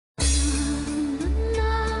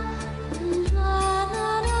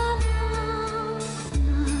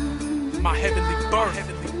my heavenly birth,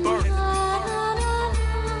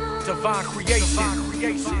 divine creation,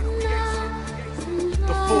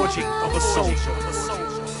 the forging of a soldier.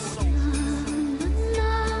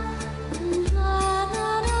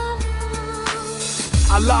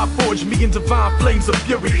 Allah forged me in divine flames of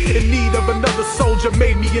fury. In need of another soldier,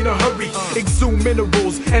 made me in a hurry. Exhume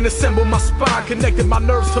minerals and assemble my spine. Connected my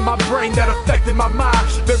nerves to my brain that affected my mind.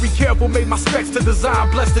 Very careful, made my specs to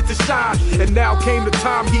design, blessed it to shine. And now came the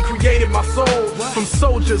time he created my soul. From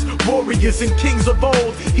soldiers, warriors, and kings of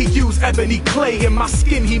old, he used ebony clay in my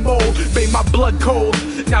skin he mold. Made my blood cold.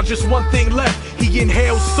 Now just one thing left. He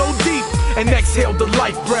inhaled so deep and exhaled the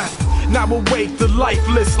life breath. Now awake the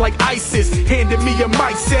lifeless like ISIS. Handed me a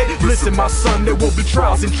mic, said, listen my son, there will be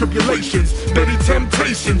trials and tribulations, many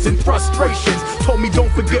temptations and frustrations. Told me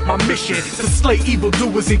don't forget my mission, to slay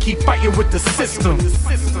evildoers and keep fighting with the system.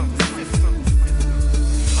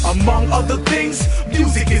 Among other things,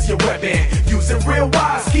 music is your weapon. Use it real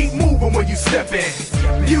wise, keep moving when you step in.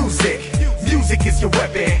 Music is your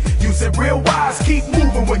weapon. Use it real wise, keep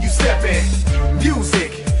moving when you step in.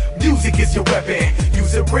 Music is your weapon.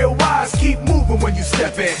 Use it real wise, keep moving when you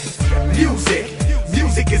step in.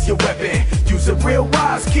 Music is your weapon. Use it real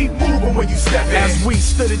wise, keep moving when you step in. As we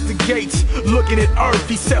stood at the gates, looking at earth,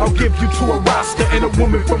 he said, I'll give you to a roster and a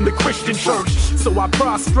woman from the Christian church. So I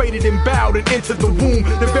prostrated and bowed and entered the womb.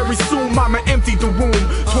 Then very soon mama emptied the room.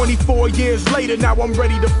 24 years later, now I'm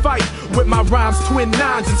ready to fight. With my rhymes, twin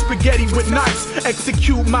nines and spaghetti with knives.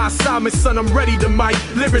 Execute my assignment, son, I'm ready to mic.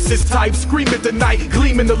 Lyricist type, scream at the night,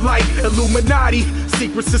 gleam in the light. Illuminati,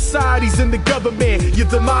 secret societies in the government. Your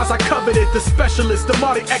demise, I covered it. The specialist,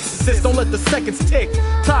 demonic exorcist, don't let the seconds tick.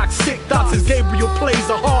 Toxic thoughts as Gabriel plays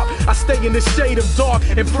a harp. I stay in the shade of dark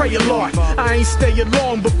and pray a lot. I ain't staying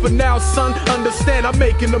long, but for now, son, understand I'm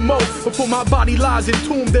making the most. Before my body lies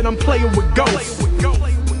entombed, then I'm playing with ghosts.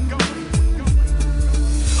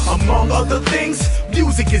 Among other things,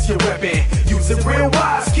 music is your weapon. Use it real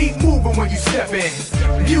wise, keep moving when you step in.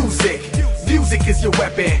 Music is your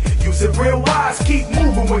weapon. Use it real wise, keep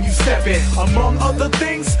moving when you step in. Among other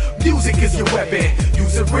things, music is your weapon.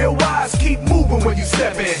 Use it real wise, keep moving when you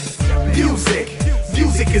step in.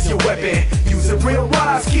 Music is your weapon. Use it real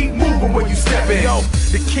wise, keep moving when you step in. Yo,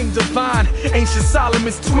 the King Divine, ancient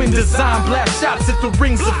Solomon's twin design. Blast shots at the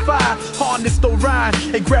rings of fire. Harness the rhyme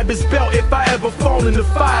and grab his belt if I ever fall in the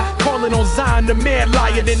fire. Calling on Zion, the man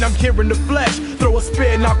lion, and I'm here in the flesh. Throw a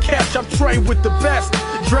spear and I'll catch, I'm trained with the best.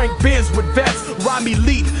 Drank beers with vets, rhyme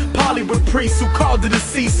elite. Poly with priests who call the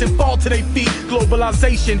deceased and fall to their feet.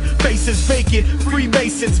 Globalization, faces vacant.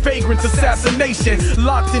 Freemasons, vagrants, assassination.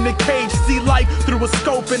 Locked in a cage, see life through a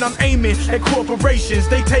scope and I'm aiming at corporations.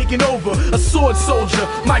 They taking over, a sword soldier,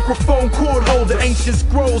 microphone cord holder. Ancient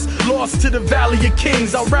scrolls, lost to the valley of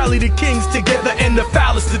kings. I'll rally the kings together in the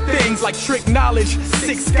foulest of things. Like trick knowledge,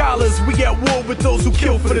 6 scholars. We at war with those who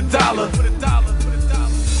kill for the dollar.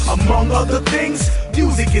 Among other things,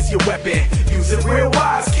 music is your weapon. Use it real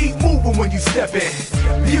wise, keep moving when you step in.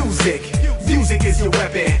 Music is your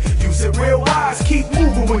weapon. Use it real wise, keep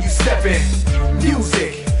moving when you step in.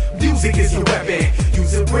 Music is your weapon.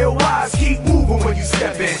 Use it real wise, keep moving when you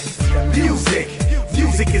step in. Music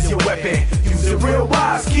is your weapon. Use it real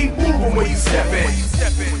wise, keep moving when you step in.